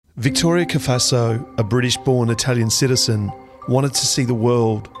Victoria Cafasso, a British-born Italian citizen, wanted to see the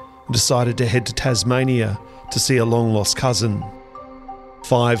world and decided to head to Tasmania to see a long-lost cousin.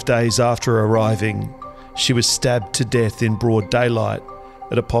 5 days after arriving, she was stabbed to death in broad daylight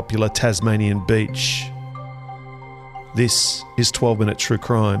at a popular Tasmanian beach. This is 12 Minute True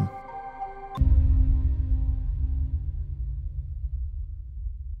Crime.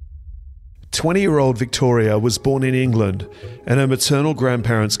 20-year-old Victoria was born in England and her maternal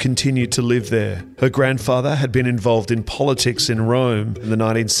grandparents continued to live there. Her grandfather had been involved in politics in Rome in the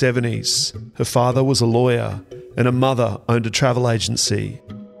 1970s. Her father was a lawyer and her mother owned a travel agency.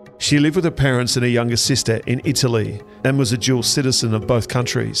 She lived with her parents and her younger sister in Italy and was a dual citizen of both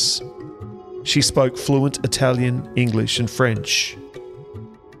countries. She spoke fluent Italian, English and French.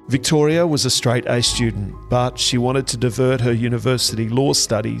 Victoria was a straight-A student, but she wanted to divert her university law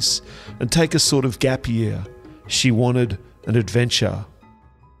studies and take a sort of gap year. She wanted an adventure.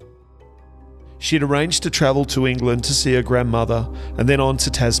 She'd arranged to travel to England to see her grandmother and then on to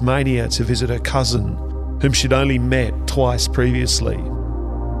Tasmania to visit her cousin, whom she'd only met twice previously.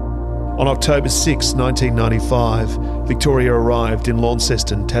 On October 6, 1995, Victoria arrived in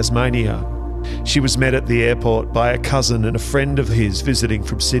Launceston, Tasmania. She was met at the airport by a cousin and a friend of his visiting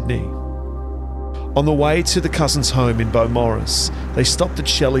from Sydney. On the way to the cousin's home in Beaumaris, they stopped at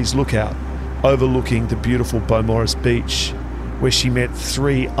Shelley's Lookout, overlooking the beautiful Beaumaris beach, where she met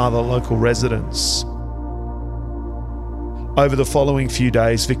 3 other local residents. Over the following few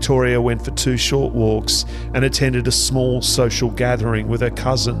days, Victoria went for 2 short walks and attended a small social gathering with her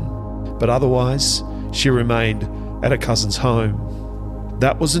cousin, but otherwise, she remained at her cousin's home.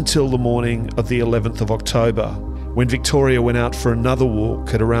 That was until the morning of the 11th of October, when Victoria went out for another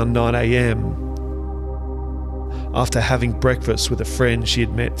walk at around 9 a.m. After having breakfast with a friend she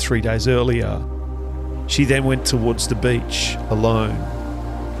had met 3 days earlier, she then went towards the beach alone.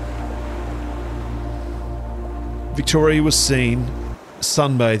 Victoria was seen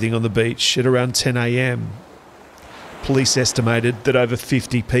sunbathing on the beach at around 10 a.m. Police estimated that over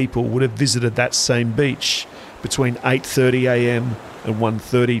 50 people would have visited that same beach between 8:30 a.m. and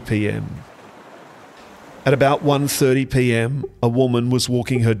 1:30 p.m. At about 1:30 p.m, a woman was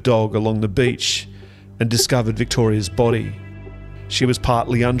walking her dog along the beach and discovered Victoria's body. She was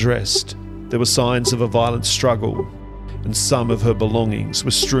partly undressed. There were signs of a violent struggle, and some of her belongings were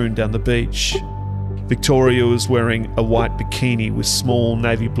strewn down the beach. Victoria was wearing a white bikini with small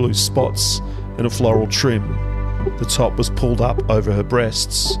navy blue spots and a floral trim. The top was pulled up over her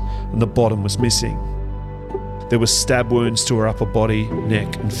breasts, and the bottom was missing. There were stab wounds to her upper body,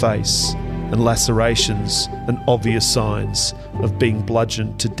 neck and face, and lacerations and obvious signs of being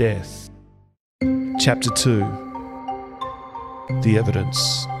bludgeoned to death. Chapter 2. The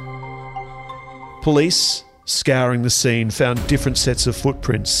evidence. Police, scouring the scene, found different sets of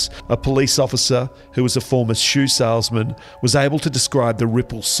footprints. A police officer, who was a former shoe salesman, was able to describe the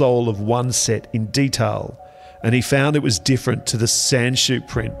ripple sole of one set in detail, and he found it was different to the sand shoe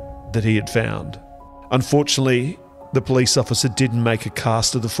print that he had found. Unfortunately, the police officer didn't make a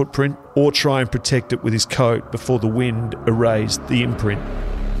cast of the footprint or try and protect it with his coat before the wind erased the imprint.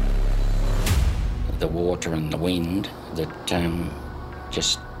 The water and the wind that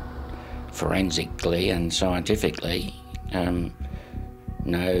just forensically and scientifically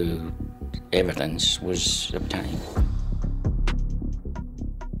no evidence was obtained.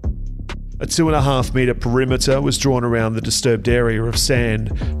 A 2.5 metre perimeter was drawn around the disturbed area of sand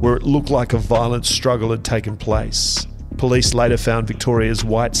where it looked like a violent struggle had taken place. Police later found Victoria's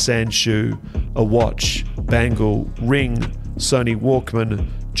white sand shoe, a watch, bangle, ring, Sony Walkman,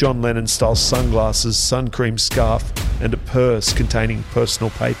 John Lennon-style sunglasses, sun cream scarf and a purse containing personal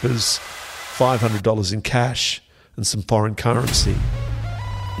papers, $500 in cash and some foreign currency.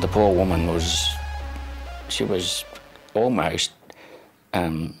 The poor woman was almost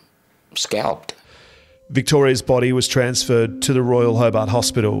scalped. Victoria's body was transferred to the Royal Hobart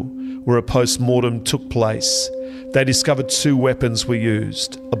Hospital, where a post-mortem took place. They discovered 2 weapons were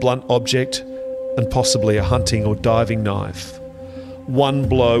used, a blunt object and possibly a hunting or diving knife. One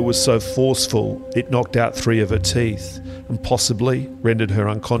blow was so forceful it knocked out 3 of her teeth and possibly rendered her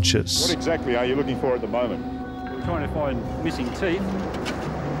unconscious. What exactly are you looking for at the moment? We're trying to find missing teeth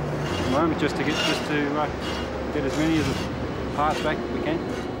at the moment, just to get as many of the parts back as we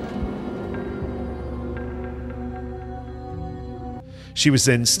can. She was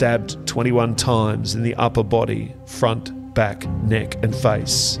then stabbed 21 times in the upper body, front, back, neck and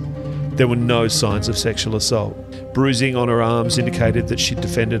face. There were no signs of sexual assault. Bruising on her arms indicated that she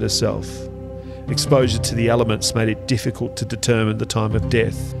defended herself. Exposure to the elements made it difficult to determine the time of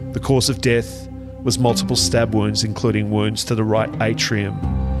death. The cause of death was multiple stab wounds, including wounds to the right atrium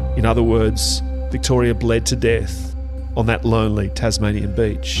In other words, Victoria bled to death on that lonely Tasmanian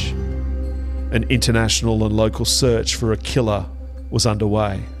beach. An international and local search for a killer was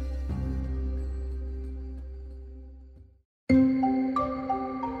underway.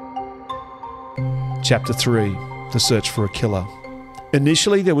 Chapter 3. The Search for a Killer.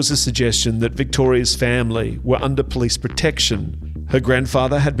 Initially, there was a suggestion that Victoria's family were under police protection. Her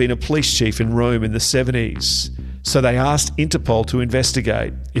grandfather had been a police chief in Rome in the 70s, so they asked Interpol to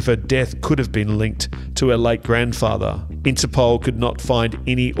investigate if her death could have been linked to her late grandfather. Interpol could not find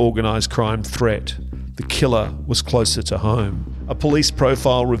any organised crime threat. The killer was closer to home. A police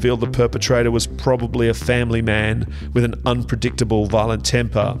profile revealed the perpetrator was probably a family man with an unpredictable violent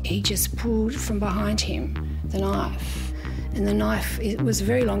temper. He just pulled from behind him the knife. And the knife, it was a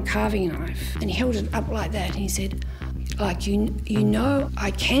very long carving knife. And he held it up like that and he said, like, you know,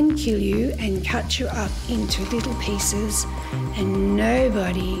 I can kill you and cut you up into little pieces and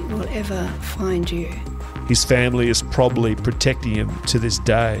nobody will ever find you. His family is probably protecting him to this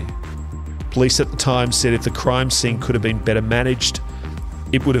day. Police at the time said if the crime scene could have been better managed,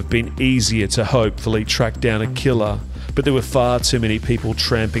 it would have been easier to hopefully track down a killer, but there were far too many people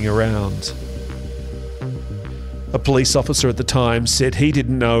tramping around. A police officer at the time said he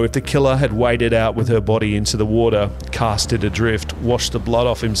didn't know if the killer had waded out with her body into the water, cast it adrift, washed the blood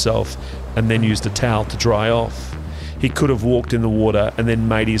off himself, and then used a towel to dry off. He could have walked in the water and then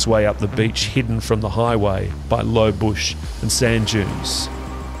made his way up the beach, hidden from the highway by low bush and sand dunes.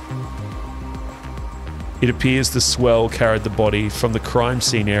 It appears the swell carried the body from the crime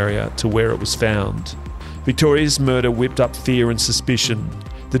scene area to where it was found. Victoria's murder whipped up fear and suspicion.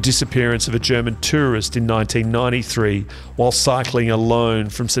 The disappearance of a German tourist in 1993 while cycling alone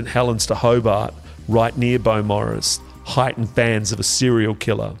from St Helens to Hobart, right near Beaumaris, heightened fans of a serial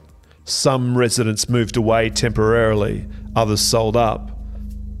killer. Some residents moved away temporarily, others sold up.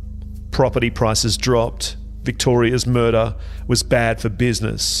 Property prices dropped. Victoria's murder was bad for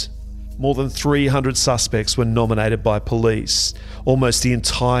business. More than 300 suspects were nominated by police, almost the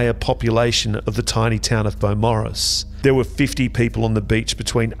entire population of the tiny town of Beaumaris. There were 50 people on the beach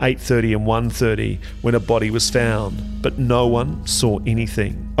between 8:30 and 1:30 when a body was found, but no one saw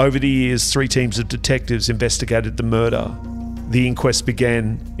anything. Over the years, 3 teams of detectives investigated the murder. The inquest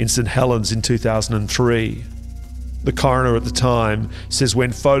began in St Helens in 2003. The coroner at the time says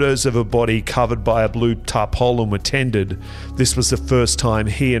when photos of a body covered by a blue tarpaulin were tendered, this was the first time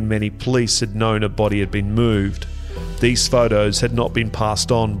he and many police had known a body had been moved. These photos had not been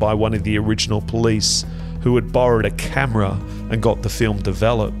passed on by one of the original police, who had borrowed a camera and got the film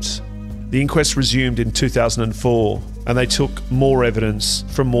developed. The inquest resumed in 2004, and they took more evidence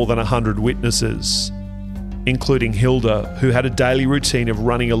from more than 100 witnesses, including Hilda, who had a daily routine of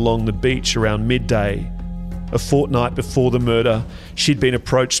running along the beach around midday. A fortnight before the murder, she'd been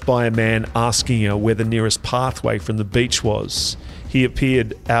approached by a man asking her where the nearest pathway from the beach was. He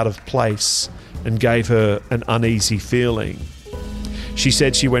appeared out of place and gave her an uneasy feeling. She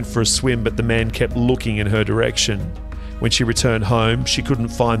said she went for a swim, but the man kept looking in her direction. When she returned home, she couldn't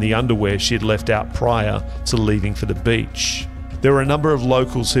find the underwear she had left out prior to leaving for the beach. There were a number of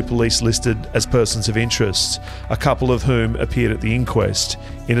locals who police listed as persons of interest, a couple of whom appeared at the inquest.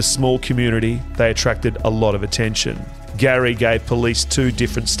 In a small community, they attracted a lot of attention. Gary gave police 2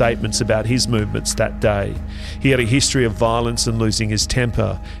 different statements about his movements that day. He had a history of violence and losing his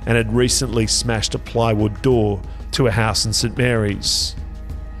temper, and had recently smashed a plywood door to a house in St Mary's.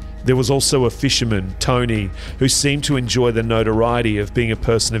 There was also a fisherman, Tony, who seemed to enjoy the notoriety of being a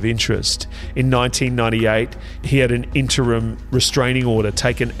person of interest. In 1998, he had an interim restraining order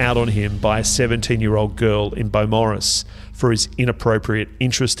taken out on him by a 17-year-old girl in Beaumaris for his inappropriate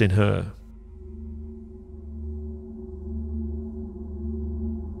interest in her.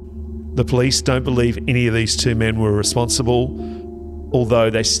 The police don't believe any of these 2 men were responsible, although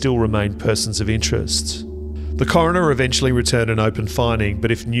they still remain persons of interest. The coroner eventually returned an open finding,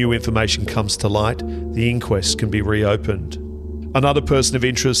 but if new information comes to light, the inquest can be reopened. Another person of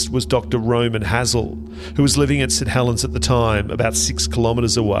interest was Dr. Roman Hazel, who was living at St Helens at the time, about 6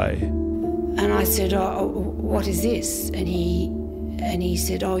 kilometres away. And I said, oh, what is this? And he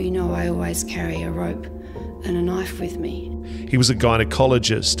said, oh, you know, I always carry a rope and a knife with me. He was a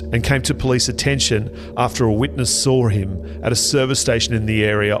gynaecologist and came to police attention after a witness saw him at a service station in the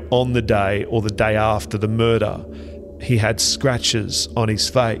area on the day or the day after the murder. He had scratches on his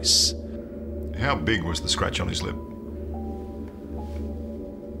face. How big was the scratch on his lip?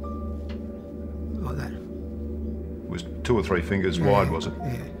 Like that. It was 2 or 3 fingers wide, was it?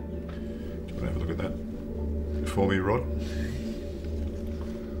 Yeah. Do you want to have a look at that for me, Rod?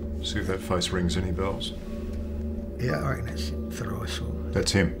 See if that face rings any bells. Yeah, I reckon Tharisal.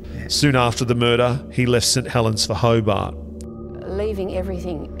 That's him. Soon after the murder, he left St Helens for Hobart. Leaving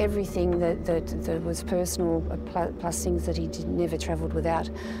everything that was personal, plus things that he never travelled without,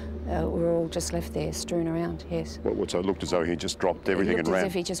 were all just left there, strewn around, yes. So it looked as though he just dropped everything and It looked ran.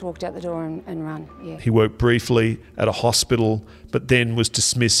 as if he just walked out the door and run, yeah. He worked briefly at a hospital, but then was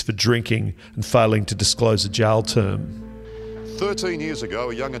dismissed for drinking and failing to disclose a jail term. 13 years ago,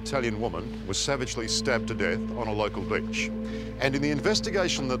 a young Italian woman was savagely stabbed to death on a local beach. And in the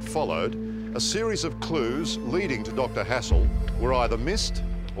investigation that followed, a series of clues leading to Dr. Hassel were either missed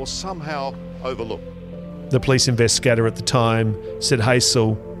or somehow overlooked. The police investigator at the time said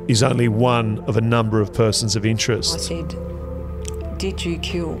Hassel is only one of a number of persons of I interest. said, did you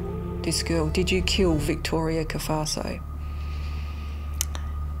kill this girl? Did you kill Victoria Cafaso?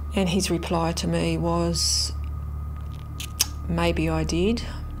 And his reply to me was, maybe I did.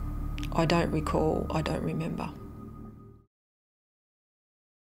 I don't recall, I don't remember.